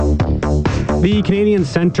The Canadian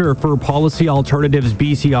Centre for Policy Alternatives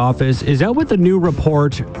BC office is out with a new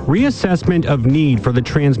report, Reassessment of Need for the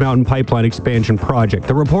Trans Mountain Pipeline Expansion Project.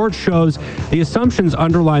 The report shows the assumptions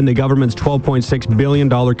underlying the government's $12.6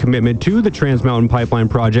 billion commitment to the Trans Mountain Pipeline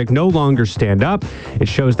project no longer stand up. It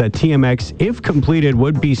shows that TMX, if completed,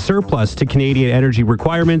 would be surplus to Canadian energy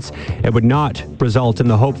requirements and would not result in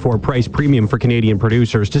the hoped-for price premium for Canadian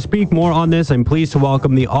producers. To speak more on this, I'm pleased to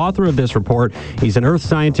welcome the author of this report. He's an earth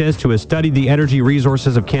scientist who has studied the energy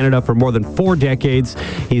resources of Canada for more than 4 decades.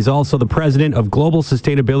 He's also the president of Global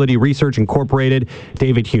Sustainability Research Incorporated,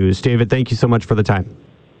 David Hughes. David, thank you so much for the time.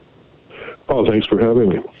 Oh, thanks for having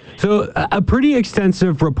me. So a pretty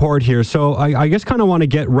extensive report here. So I guess kind of want to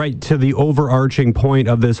get right to the overarching point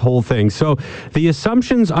of this whole thing. So the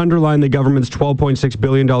assumptions underlying the government's $12.6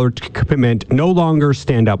 billion commitment no longer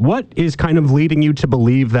stand up. What is kind of leading you to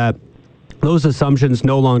believe that those assumptions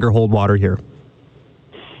no longer hold water here?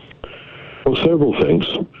 Well, several things.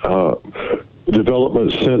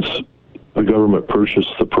 Development since the government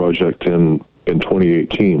purchased the project in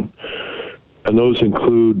 2018. And those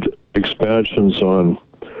include expansions on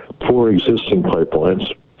 4 existing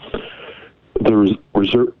pipelines. The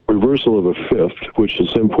reversal of a 5th, which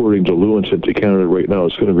is importing diluent into Canada right now,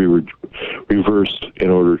 is going to be reversed in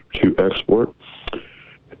order to export.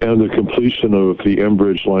 And the completion of the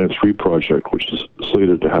Enbridge Line 3 project, which is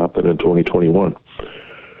slated to happen in 2021.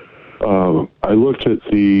 I looked at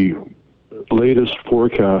the latest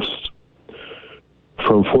forecasts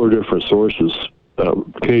from 4 different sources.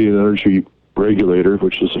 Canadian Energy Regulator,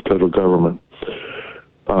 which is the federal government,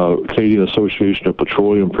 Canadian Association of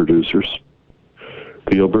Petroleum Producers,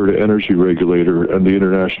 the Alberta Energy Regulator, and the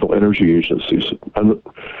International Energy Agencies. And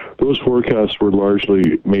those forecasts were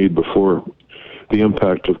largely made before the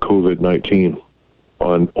impact of COVID-19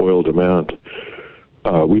 on oil demand.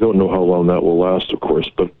 We don't know how long that will last, of course,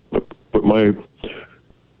 but my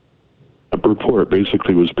report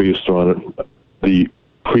basically was based on the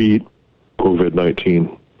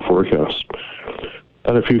pre-COVID-19 forecast.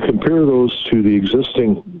 And if you compare those to the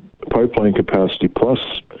existing pipeline capacity plus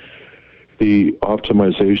the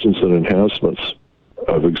optimizations and enhancements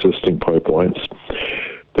of existing pipelines,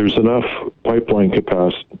 there's enough pipeline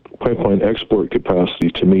export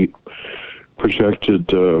capacity to meet projected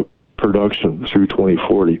production through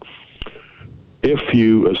 2040. If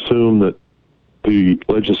you assume that the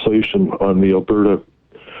legislation on the Alberta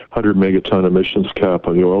 100 megaton emissions cap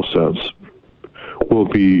on the oil sands will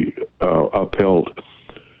be upheld.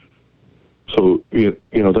 So,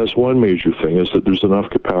 that's one major thing, is that there's enough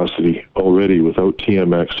capacity already without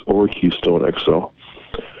TMX or Keystone XL.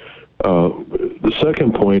 The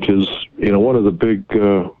second point is, one of the big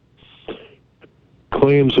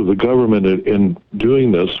claims of the government in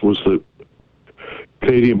doing this was that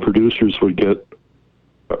Canadian producers would get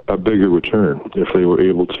a bigger return if they were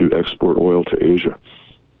able to export oil to Asia.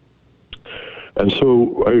 And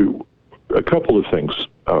so a couple of things.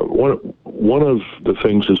 One of the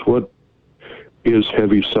things is, what is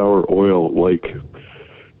heavy sour oil like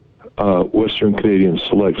Western Canadian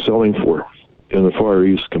Select selling for in the Far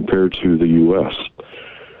East compared to the U.S.?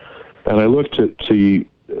 And I looked at the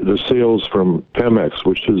sales from Pemex,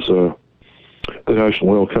 which is the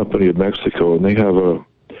National Oil Company of Mexico, and they have a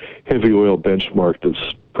heavy oil benchmark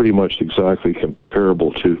that's pretty much exactly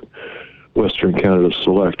comparable to Western Canada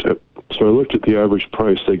Select. So I looked at the average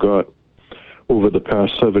price they got over the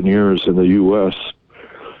past 7 years in the U.S.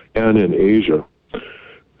 and in Asia.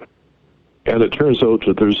 And it turns out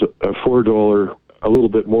that there's a $4, a little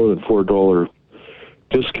bit more than $4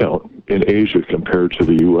 discount in Asia compared to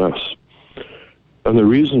the U.S. And the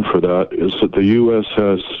reason for that is that the U.S.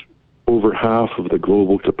 has over half of the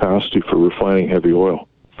global capacity for refining heavy oil.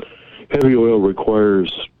 Heavy oil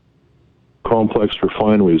requires complex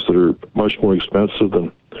refineries that are much more expensive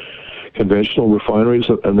than conventional refineries,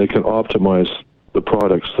 and they can optimize the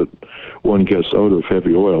products that one gets out of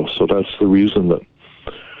heavy oil. So that's the reason that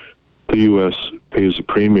the U.S. pays a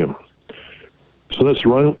premium. So that's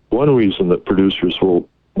one reason that producers will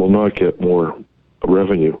not get more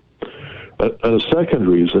revenue. And a second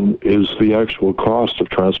reason is the actual cost of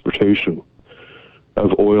transportation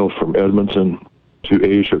of oil from Edmonton to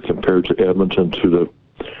Asia compared to Edmonton to the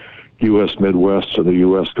U.S. Midwest and the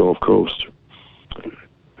U.S. Gulf Coast.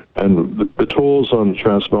 And the tolls on the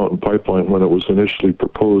Trans Mountain Pipeline, when it was initially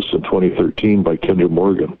proposed in 2013 by Kinder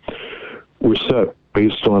Morgan, were set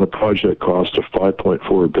based on a project cost of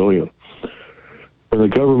 $5.4 billion. When the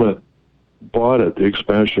government bought it, the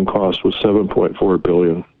expansion cost was $7.4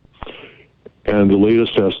 billion, and the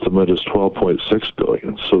latest estimate is $12.6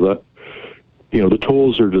 billion. So that, the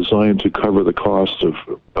tolls are designed to cover the cost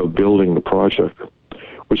of building the project,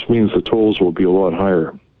 which means the tolls will be a lot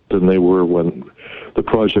higher than they were when the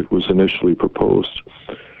project was initially proposed.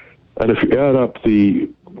 And if you add up the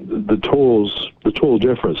toll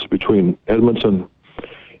difference between Edmonton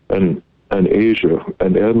and Asia,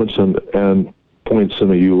 and Edmonton and points in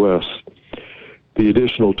the U.S., the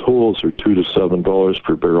additional tolls are $2 to $7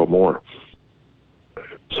 per barrel more.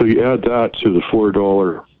 So you add that to the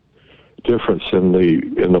 $4 difference in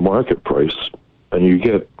the market price, and you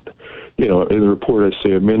get, in the report I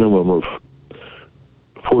say a minimum of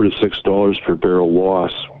 $4 to $6 per barrel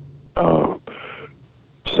loss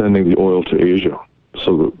sending the oil to Asia.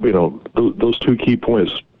 So those two key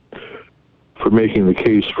points for making the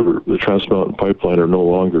case for the Trans Mountain Pipeline are no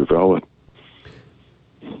longer valid.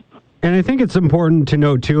 And I think it's important to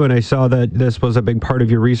note, too, and I saw that this was a big part of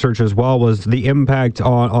your research as well, was the impact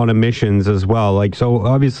on emissions as well. So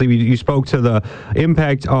obviously you spoke to the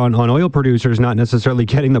impact on oil producers not necessarily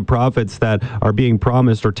getting the profits that are being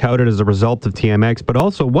promised or touted as a result of TMX, but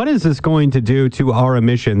also what is this going to do to our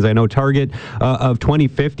emissions? I know target of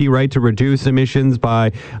 2050, right, to reduce emissions by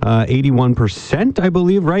 81%, I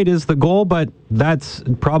believe, right, is the goal, but that's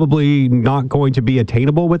probably not going to be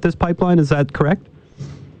attainable with this pipeline. Is that correct?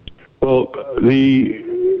 Well,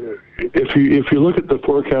 if you look at the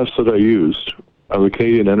forecast that I used, the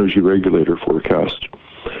Canadian Energy Regulator forecast,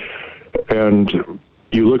 and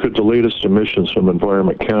you look at the latest emissions from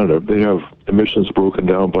Environment Canada, they have emissions broken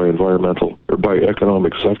down by environmental or by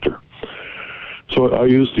economic sector. So I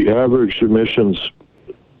used the average emissions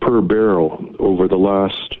per barrel over the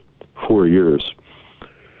last 4 years,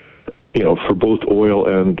 for both oil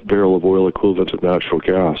and barrel of oil equivalent of natural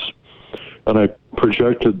gas. And I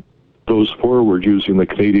projected those forward using the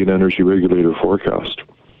Canadian Energy Regulator forecast.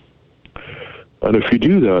 And if you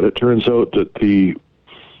do that, it turns out that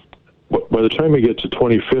by the time we get to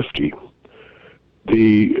 2050,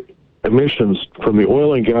 the emissions from the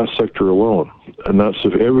oil and gas sector alone, and that's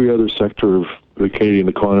if every other sector of the Canadian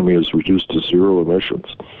economy is reduced to zero emissions,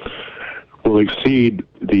 will exceed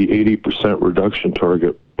the 80% reduction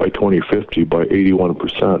target by 2050 by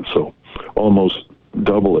 81%, so almost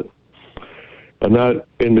double it. And that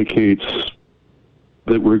indicates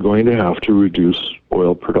that we're going to have to reduce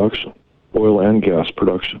oil and gas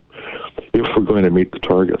production, if we're going to meet the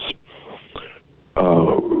targets,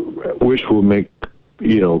 which will make,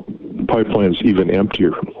 pipelines even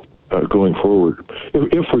emptier going forward,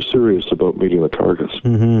 if we're serious about meeting the targets.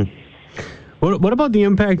 Mm-hmm. What about the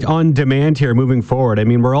impact on demand here moving forward? I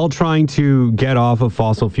mean, we're all trying to get off of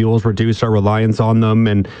fossil fuels, reduce our reliance on them,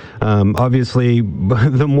 and obviously,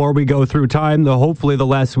 the more we go through time, hopefully the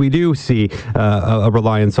less we do see a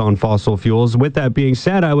reliance on fossil fuels. With that being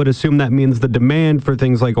said, I would assume that means the demand for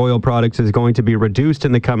things like oil products is going to be reduced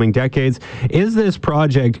in the coming decades. Is this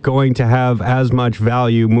project going to have as much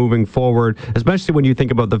value moving forward, especially when you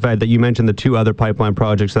think about the fact that you mentioned the two other pipeline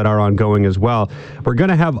projects that are ongoing as well? We're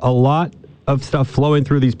going to have a lot of stuff flowing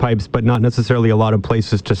through these pipes, but not necessarily a lot of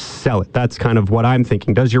places to sell it. That's kind of what I'm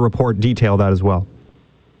thinking. Does your report detail that as well?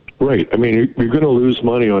 Right. I mean, you're going to lose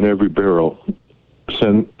money on every barrel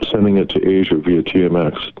sending it to Asia via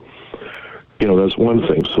TMX. That's one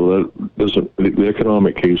thing. So that doesn't, the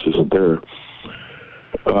economic case isn't there.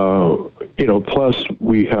 Plus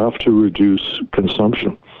we have to reduce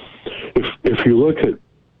consumption. If you look at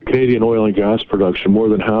Canadian oil and gas production, more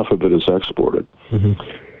than half of it is exported. Mm-hmm.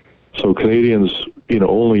 So Canadians,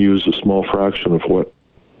 only use a small fraction of what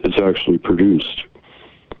is actually produced.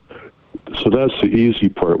 So that's the easy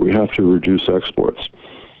part. We have to reduce exports.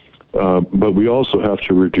 But we also have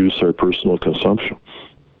to reduce our personal consumption.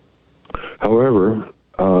 However,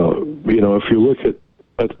 if you look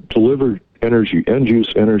at delivered energy,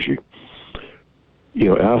 end-use energy,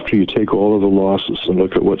 after you take all of the losses and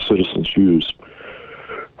look at what citizens use,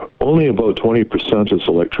 only about 20% is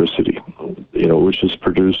electricity, which is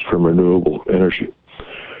produced from renewable energy.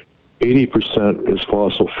 80% is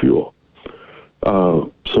fossil fuel.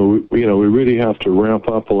 So, we really have to ramp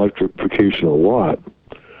up electrification a lot.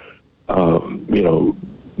 Building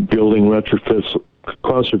retrofits,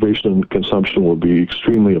 conservation and consumption will be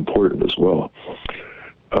extremely important as well.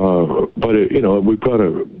 But, we've got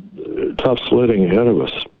a tough sledding ahead of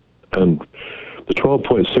us. And the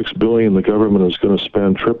 $12.6 billion the government is going to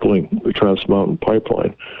spend tripling the Trans Mountain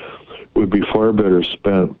Pipeline would be far better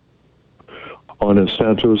spent on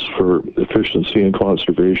incentives for efficiency and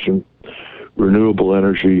conservation, renewable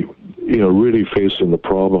energy, really facing the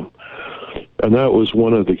problem. And that was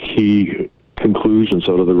one of the key conclusions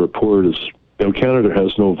out of the report is, Canada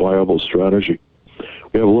has no viable strategy.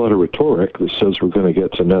 We have a lot of rhetoric that says we're going to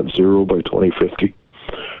get to net zero by 2050,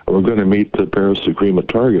 and we're going to meet the Paris Agreement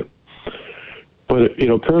target. But,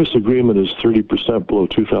 Paris Agreement is 30% below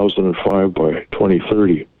 2005 by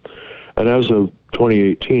 2030. And as of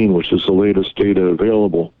 2018, which is the latest data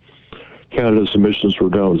available, Canada's emissions were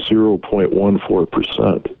down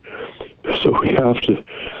 0.14%. So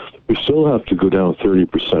we still have to go down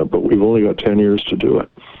 30%, but we've only got 10 years to do it.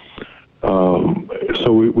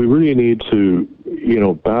 So we really need to,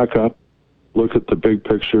 back up, look at the big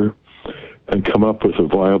picture, and come up with a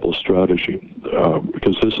viable strategy,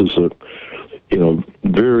 because this is a,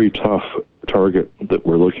 very tough target that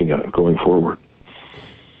we're looking at going forward.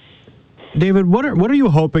 David, what are you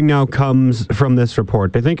hoping now comes from this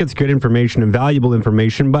report? I think it's good information and valuable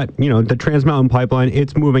information, but, the Trans Mountain Pipeline,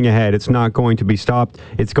 it's moving ahead. It's not going to be stopped.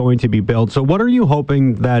 It's going to be built. So what are you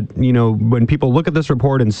hoping that, when people look at this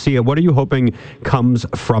report and see it, what are you hoping comes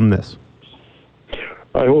from this?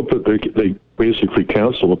 I hope that they basically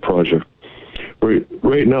cancel the project.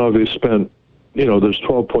 Right now, they spent, there's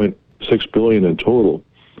 $12.6 billion in total.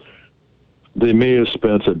 They may have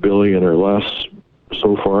spent $1 billion or less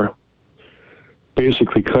so far.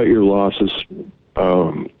 Basically, cut your losses,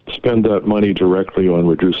 spend that money directly on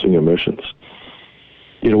reducing emissions.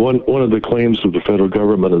 One of the claims of the federal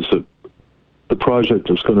government is that the project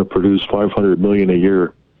is going to produce $500 million a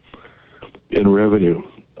year in revenue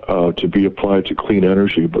to be applied to clean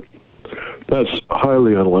energy, but that's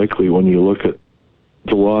highly unlikely when you look at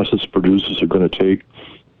the losses producers are going to take.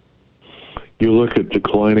 You look at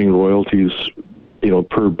declining royalties,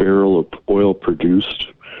 per barrel of oil produced.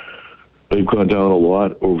 They've gone down a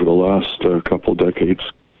lot over the last couple decades.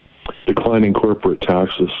 Declining corporate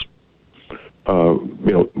taxes.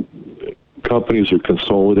 Companies are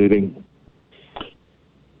consolidating.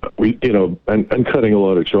 And cutting a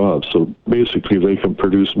lot of jobs. So basically, they can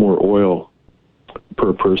produce more oil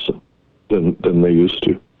per person than they used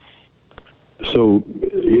to. So,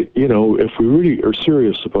 if we really are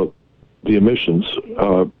serious about the emissions,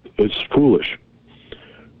 it's foolish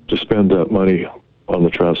to spend that money on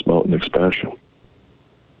the Trans Mountain expansion.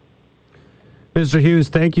 Mr. Hughes,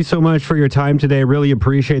 thank you so much for your time today. Really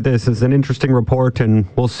appreciate this. It's an interesting report, and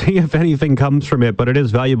we'll see if anything comes from it, but it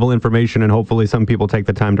is valuable information, and hopefully some people take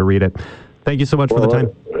the time to read it. Thank you so much for the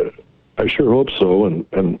time. I sure hope so,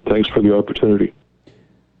 and thanks for the opportunity.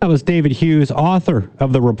 That was David Hughes, author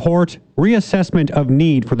of the report, Reassessment of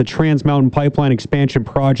Need for the Trans Mountain Pipeline Expansion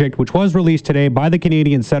Project, which was released today by the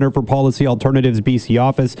Canadian Centre for Policy Alternatives BC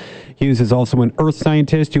office. Hughes is also an earth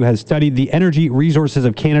scientist who has studied the energy resources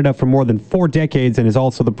of Canada for more than 4 decades and is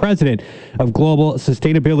also the president of Global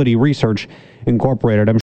Sustainability Research Incorporated.